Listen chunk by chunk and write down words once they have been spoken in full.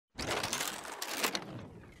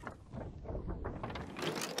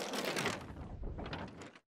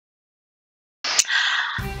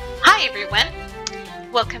Hi everyone!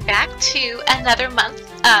 Welcome back to another month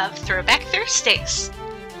of Throwback Thursdays.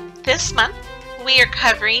 This month we are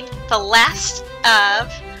covering the last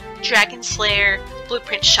of Dragons Lair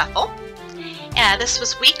Blueprint Shuffle. This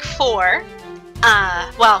was week 4.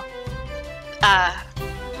 I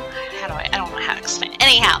don't know how to explain it.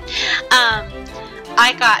 Anyhow,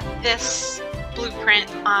 I got this blueprint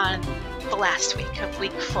on the last week of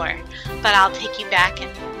week 4, but I'll take you back and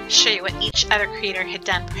show you what each other creator had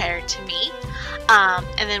done prior to me,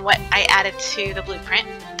 and then what I added to the blueprint.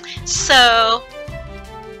 So,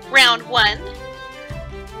 round 1,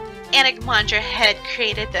 Anigmandra had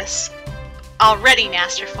created this already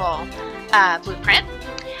masterful blueprint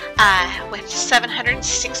with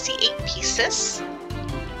 768 pieces.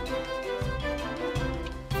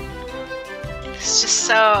 It's just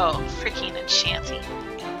so freaking enchanting.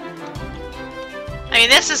 I mean,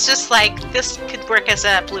 this is just like, this could work as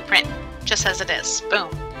a blueprint, just as it is. Boom.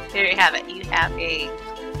 There you have it. You have a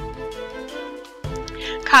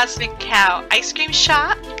Cosmic Cow ice cream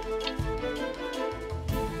shop.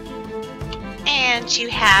 And you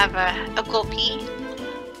have a gulpy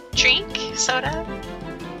drink, soda.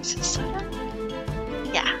 Is it soda?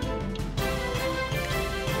 Yeah.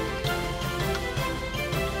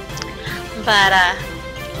 But,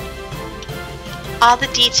 all the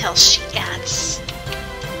details she adds.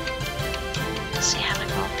 So you have a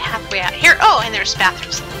little pathway out here. Oh, and there's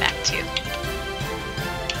bathrooms in the back too.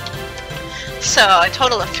 So a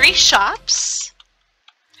total of 3 shops.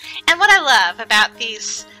 And what I love about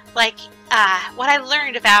these, like, what I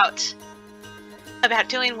learned about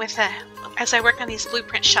doing with as I work on these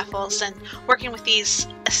blueprint shuffles and working with these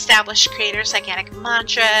established creators like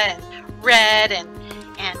Anigmandra and Red and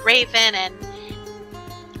Raven and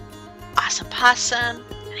Awsmpossum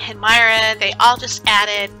and Myra, they all just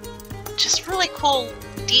added just really cool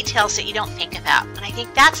details that you don't think about. And I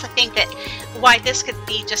think that's the thing that why this could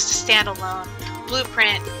be just a standalone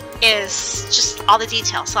blueprint is just all the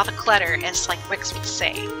details, all the clutter, as like Wix would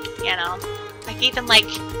say, you know? Like even like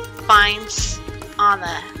vines on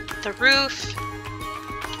the roof,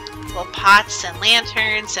 little pots and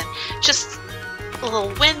lanterns, and just a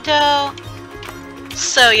little window.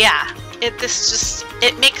 So yeah, it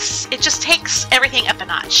just takes everything up a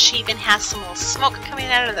notch. She even has some little smoke coming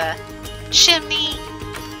out of the chimney.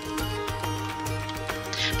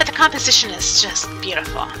 But the composition is just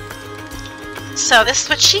beautiful. So this is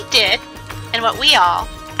what she did, and what we all,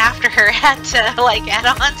 after her, had to like add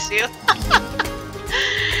on to.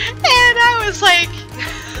 And I was like,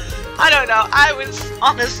 I don't know, I was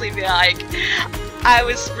honestly like, I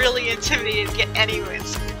was really intimidated to get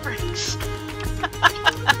anyone's blueprints.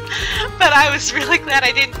 But I was really glad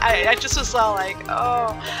I didn't. I just was all like,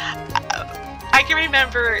 oh. I can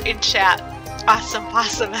remember in chat,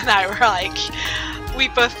 Awsmpossum and I were like, we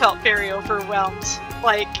both felt very overwhelmed.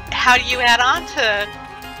 Like, how do you add on to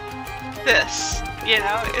this? You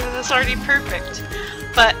know, it was already perfect.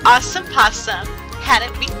 But Awsmpossum had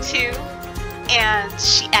it week 2, and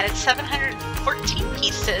she added 714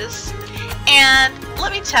 pieces. And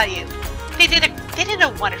let me tell you, they did a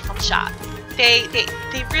wonderful job. They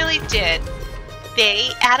really did.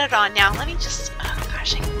 They added on. Now let me just, oh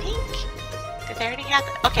gosh, I think, did they already have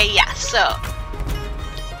it? Okay, yeah, so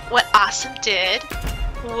what Awesome did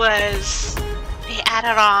was they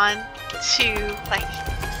added on to like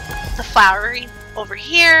the flowering over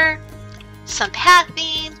here, some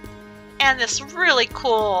pathing, and this really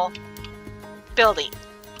cool building.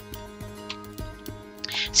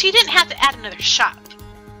 So you didn't have to add another shop.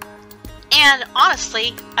 And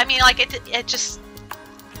honestly, I mean, like, it just,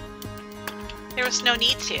 there was no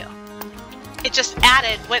need to. It just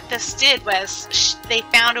added, what this did was, they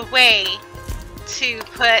found a way to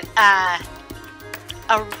put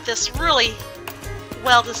this really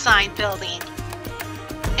well-designed building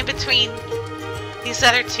in between these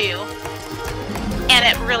other 2. And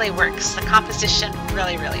it really works. The composition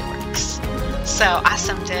really, really works. So,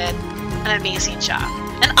 Awesome did an amazing job.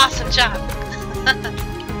 An awesome job.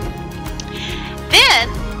 Then,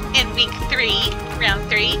 in week 3, round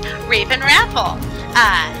 3, Raven Ravel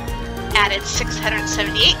added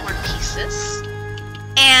 678 more pieces.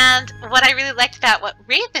 And what I really liked about what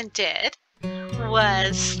Raven did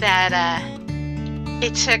was that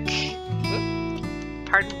it took,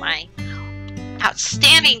 pardon my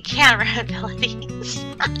outstanding camera abilities,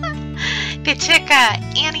 they took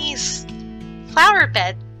Annie's flower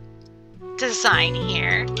bed design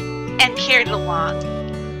here and carried it along.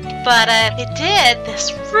 But it did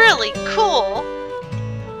this really cool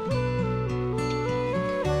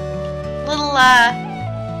little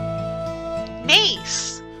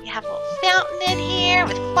maze. You have a little fountain in here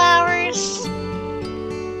with flowers.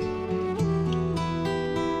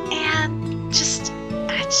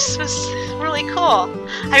 just was really cool.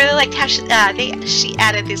 I really liked how she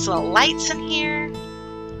added these little lights in here,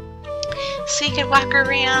 so you could walk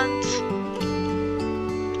around.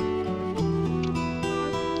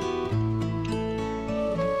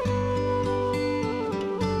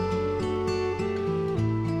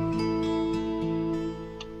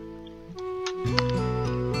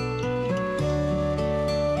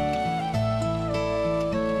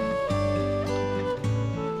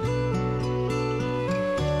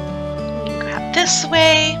 This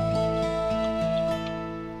way.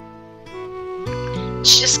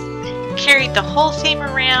 She just carried the whole thing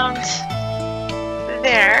around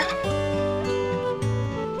there.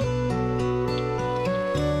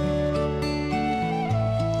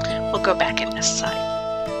 We'll go back in this side.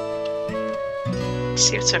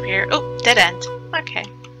 See what's over here. Oh, dead end. Okay.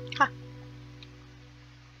 Huh.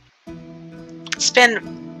 It's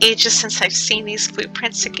been ages since I've seen these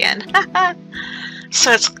blueprints again.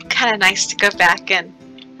 So it's kind of nice to go back and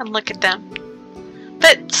look at them.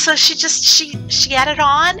 But so she added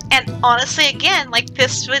on, and honestly, again, like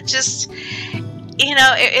this would just, you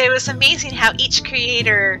know, it was amazing how each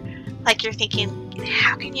creator, like you're thinking,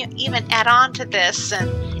 how can you even add on to this? And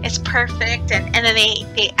it's perfect, and then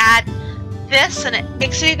they add this, and it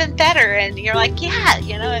makes it even better. And you're like, yeah,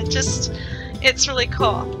 you know, it's really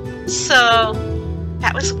cool. So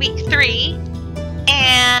that was week 3,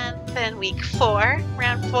 and then week 4,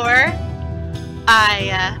 round 4,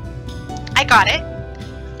 I got it.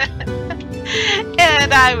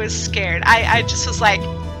 And I was scared. I just was like,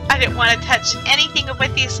 I didn't want to touch anything of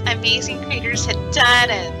what these amazing creators had done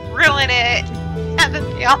and ruin it. And then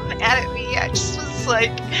they all mad at me. I just was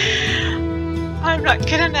like, I'm not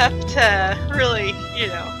good enough to really, you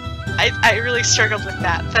know, I really struggled with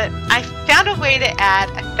that. But I found a way to add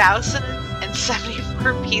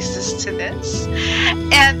 1,074 pieces to this,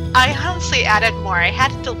 and I honestly added more. I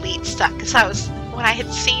had to delete stuff because when I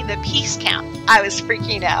had seen the piece count, I was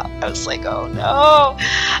freaking out. I was like, oh no,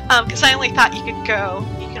 because I only thought you can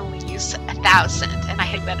only use 1,000, and I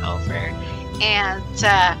had went over, and so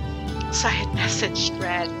I had messaged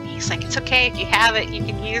Red, and he's like, it's okay if you have it, you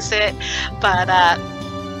can use it, but I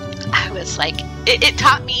was like, it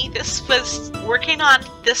taught me. This was working on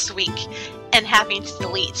this week and having to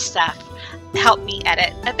delete stuff helped me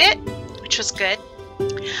edit a bit, which was good.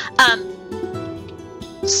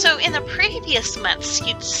 So in the previous months,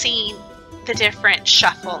 you'd seen the different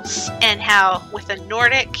shuffles and how with a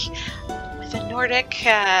Nordic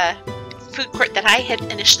food court that I had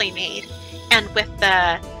initially made, and with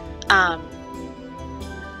the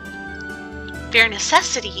Bare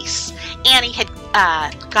Necessities, Annie had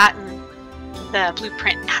gotten the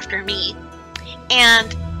blueprint after me,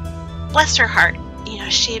 and bless her heart, you know,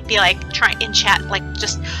 she'd be like trying in chat, like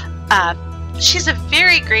just she's a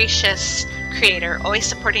very gracious creator, always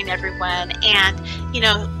supporting everyone, and you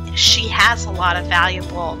know, she has a lot of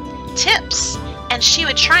valuable tips, and she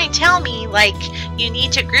would try and tell me like, you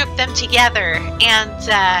need to group them together and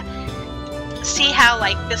see how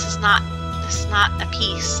like this is not a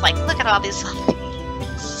piece, like look at all these other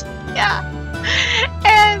things. Yeah.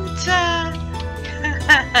 And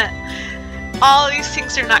all these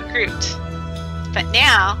things are not grouped. But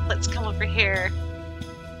now, let's come over here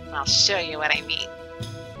and I'll show you what I mean.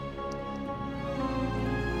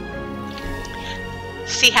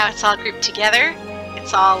 See how it's all grouped together?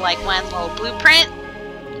 It's all like one little blueprint.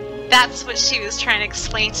 That's what she was trying to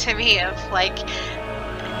explain to me of like,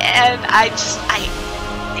 and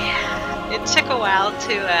yeah, it took a while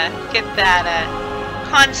to get that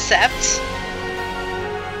concept.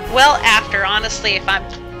 Well after, honestly, if I'm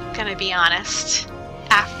gonna be honest,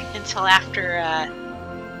 until after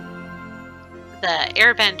the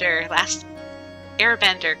last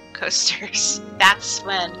Airbender coasters. That's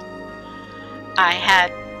when I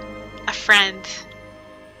had a friend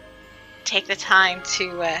take the time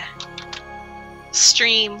to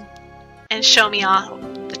stream and show me all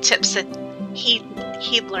the tips that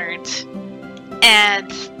he'd learned,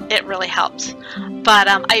 and it really helped. But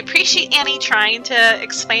I appreciate Annie trying to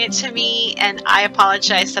explain it to me, and I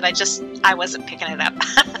apologize that I wasn't picking it up.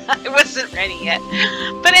 I wasn't ready yet.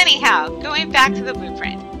 But anyhow, going back to the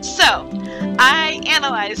blueprint. So I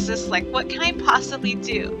analyzed this, like, what can I possibly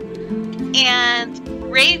do? And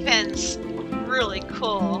Raven's really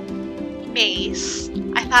cool maze,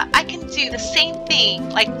 I thought I can do the same thing,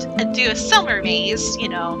 like do a summer maze, you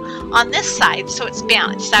know, on this side, so it's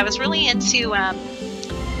balanced. I was really into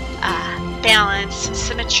balance,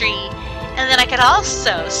 symmetry, and then I could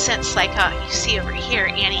also, since like you see over here,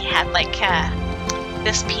 Annie had like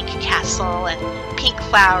this pink castle and pink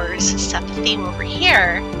flowers and stuff, the theme over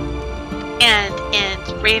here,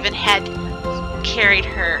 and Raven had carried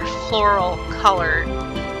her floral color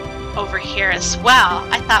over here as well,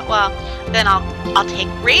 I thought, well, then I'll take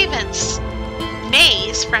Raven's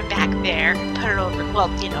maze from back there and put it over, well,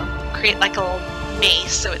 you know, create like a little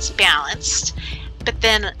maze so it's balanced. But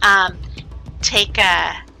then take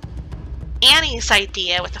Annie's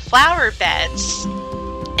idea with the flower beds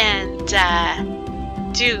and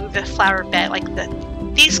do the flower bed like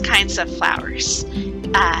these kinds of flowers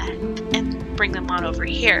and bring them on over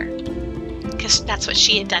here, because that's what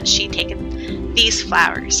she had done. She'd taken these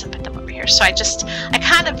flowers and put them over here. So I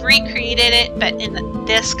kind of recreated it, but in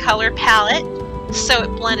this color palette, so it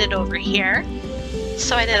blended over here.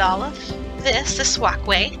 So I did all of this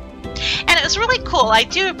walkway, and it was really cool. I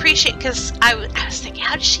do appreciate, because I was thinking,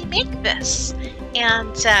 how did she make this?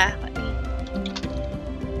 And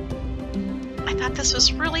I thought this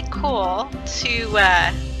was really cool to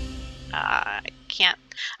I can't,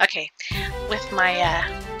 okay, with my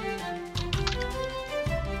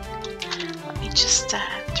let me just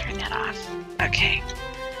turn that off. Okay.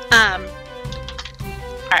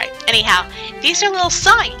 Alright, anyhow, these are little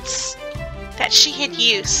signs that she had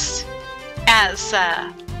used as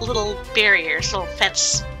little barriers, little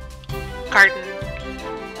fence, garden,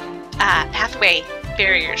 pathway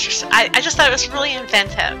barriers. Or so. I just thought it was really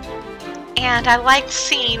inventive. And I liked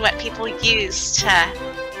seeing what people use to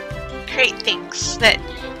create things that,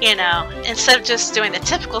 you know, instead of just doing the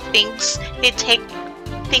typical things, they'd take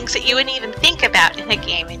things that you wouldn't even think about in a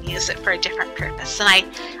game and use it for a different purpose. And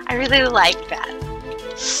I really like that.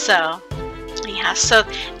 So, yeah, so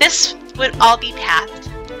this would all be pathed.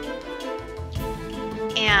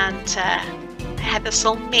 And I had this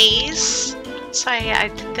little maze. So I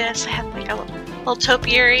did this. I had like a little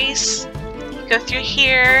topiaries. Go through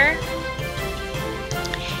here.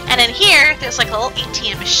 And in here, there's like a little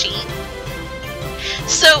ATM machine.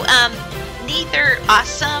 So, neither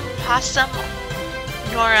Awsmpossum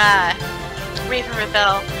nor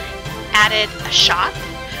Ravel added a shop.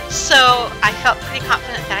 So I felt pretty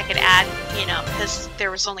confident that I could add, you know, because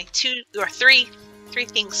there was only three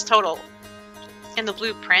things total in the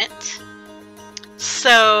blueprint.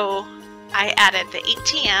 So I added the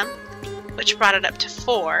ATM, which brought it up to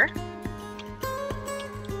 4.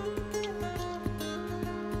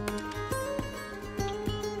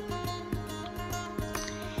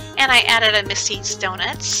 And I added a Missy's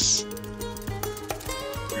Donuts.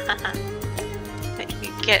 That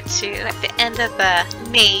you get to at the end of the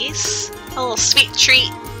maze. A little sweet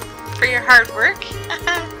treat for your hard work.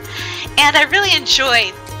 And I really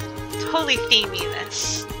enjoyed totally theming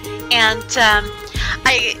this. And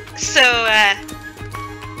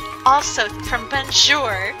also from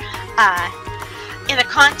Bonjour, in the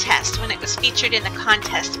contest, when it was featured in the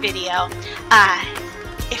contest video,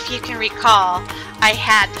 if you can recall, I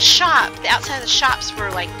had the shop. The outside of the shops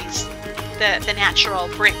were like these, the natural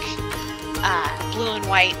brick, blue and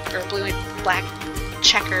white or blue and black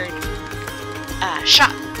checkered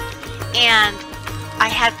shop, and I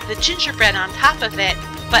had the gingerbread on top of it,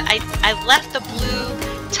 but I left the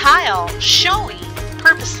blue tile showing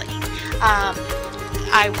purposely.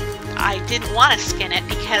 I didn't want to skin it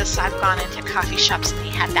because I've gone into coffee shops and they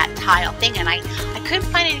had that tile thing, and I couldn't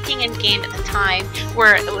find anything in game at the time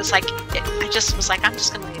where it was like, I just was like, I'm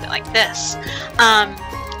just going to leave it like this.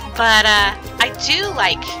 But I do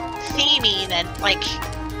like theming and like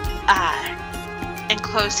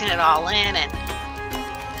enclosing it all in, and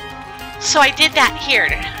so I did that here,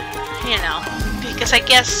 you know, because I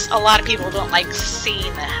guess a lot of people don't like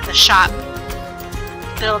seeing the shop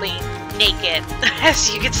building naked,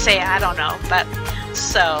 as you could say. I don't know, but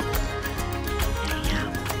so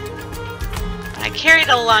anyhow, I carried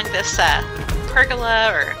along this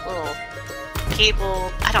pergola or little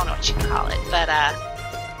gable, I don't know what you can call it, but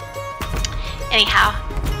anyhow,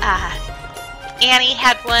 Annie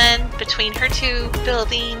had one between her 2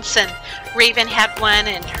 buildings, and Raven had one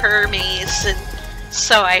in her maze, and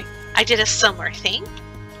so I did a similar thing.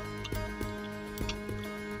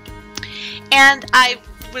 And I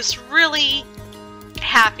was really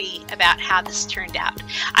happy about how this turned out.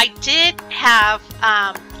 I did have,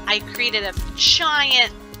 I created a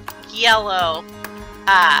giant yellow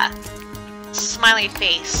smiley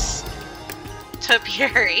face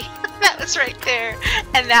topiary. That was right there,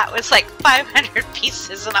 and that was like 500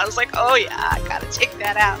 pieces, and I was like, oh yeah, I gotta take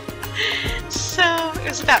that out. So it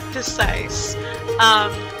was about this size.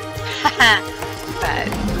 But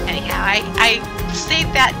anyhow, I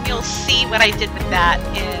saved that, and you'll see what I did with that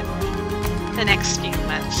in the next few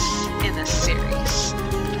months in this series.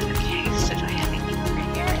 Okay, so do I have anything over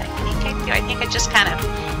here? I think I do. I think I just kind of,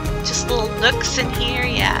 just little nooks in here,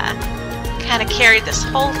 yeah. Kind of carried this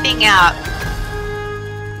whole thing out.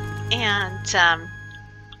 And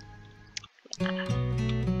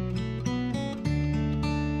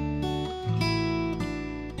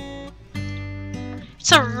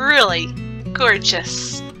it's a really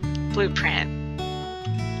gorgeous blueprint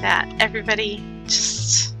that everybody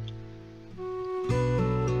just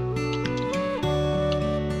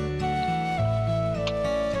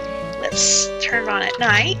let's turn on at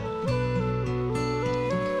night.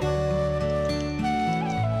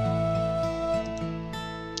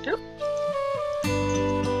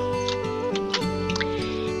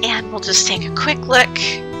 And we'll just take a quick look.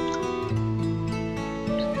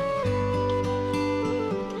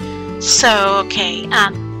 So, okay,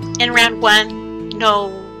 in round 1, no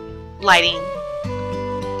lighting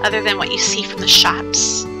other than what you see from the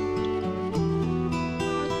shops.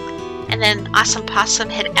 And then Awsmpossum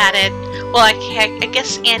had added, well, I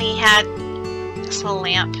guess Annie had this little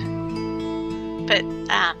lamp, but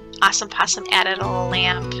Awsmpossum added a little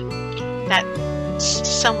lamp that's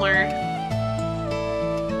similar.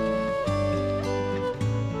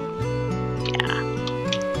 Yeah.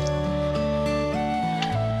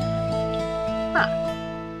 Huh.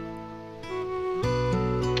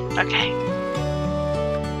 Okay.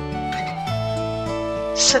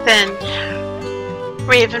 So then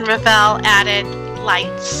Raven Ravel added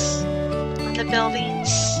lights on the buildings.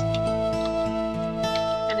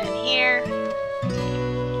 And in here.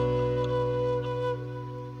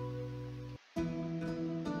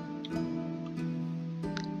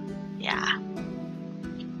 Yeah.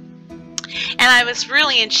 And I was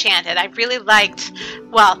really enchanted. I really liked,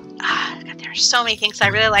 well, God, there are so many things. I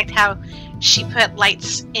really liked how she put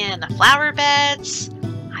lights in the flower beds.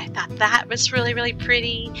 I thought that was really, really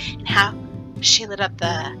pretty. And how she lit up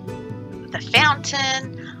the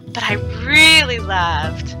fountain, but I really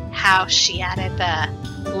loved how she added the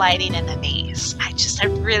lighting in the maze. I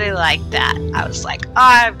really liked that. I was like, oh,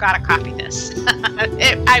 I've got to copy this.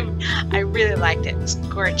 I really liked it. It was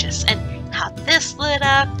gorgeous. And how this lit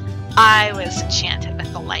up, I was enchanted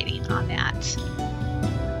with the lighting on that.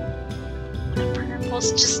 The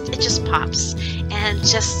purples, it just pops. And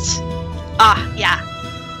just, yeah,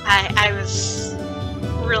 I was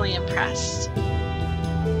really impressed.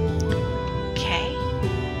 Okay.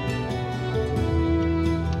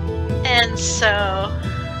 And so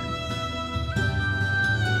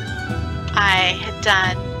I had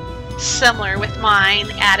done similar with mine,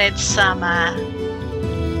 added some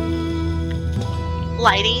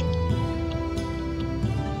lighting.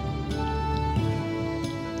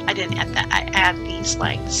 I didn't add that, I added these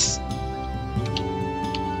lights.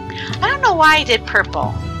 I don't know why I did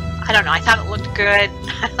purple. I don't know, I thought it looked good.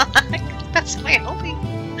 That's my only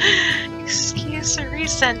excuse or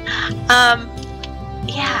reason.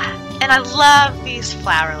 Yeah, and I love these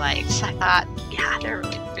flower lights. I thought, yeah, they're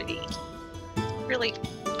really pretty. Really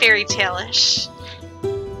fairy tale-ish.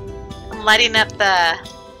 I'm lighting up the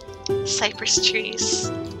cypress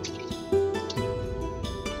trees.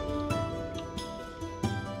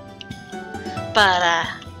 But,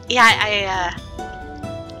 yeah,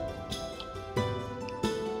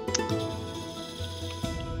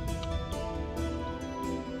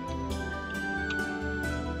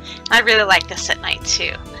 I really like this at night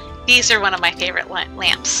too. These are one of my favorite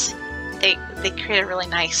lamps. They create a really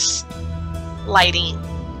nice lighting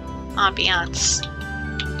ambiance.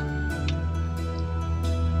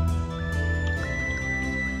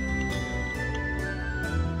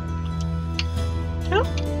 Oop.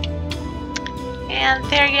 And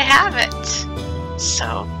there you have it.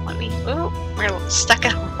 So let me. Ooh, we're stuck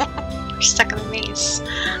in we're stuck in the maze.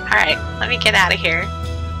 All right, let me get out of here.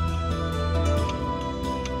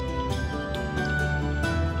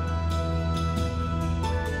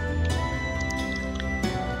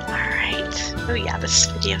 Oh yeah, this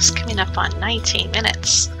video's coming up on 19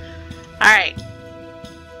 minutes. Alright.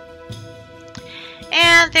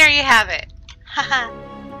 And there you have it. Haha.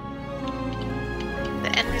 The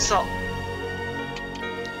end result.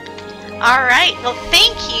 Alright, well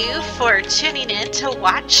thank you for tuning in to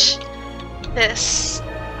watch this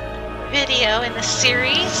video in the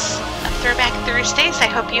series of Throwback Thursdays. I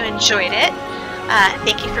hope you enjoyed it.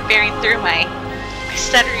 Thank you for bearing through my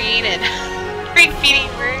stuttering and repeating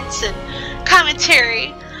words and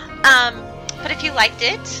commentary. But if you liked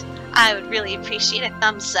it, I would really appreciate a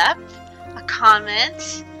thumbs up, a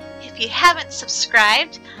comment. If you haven't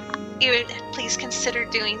subscribed, you would please consider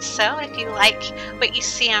doing so if you like what you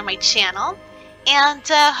see on my channel. And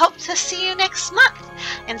hope to see you next month.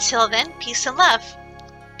 Until then, peace and love.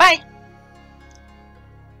 Bye.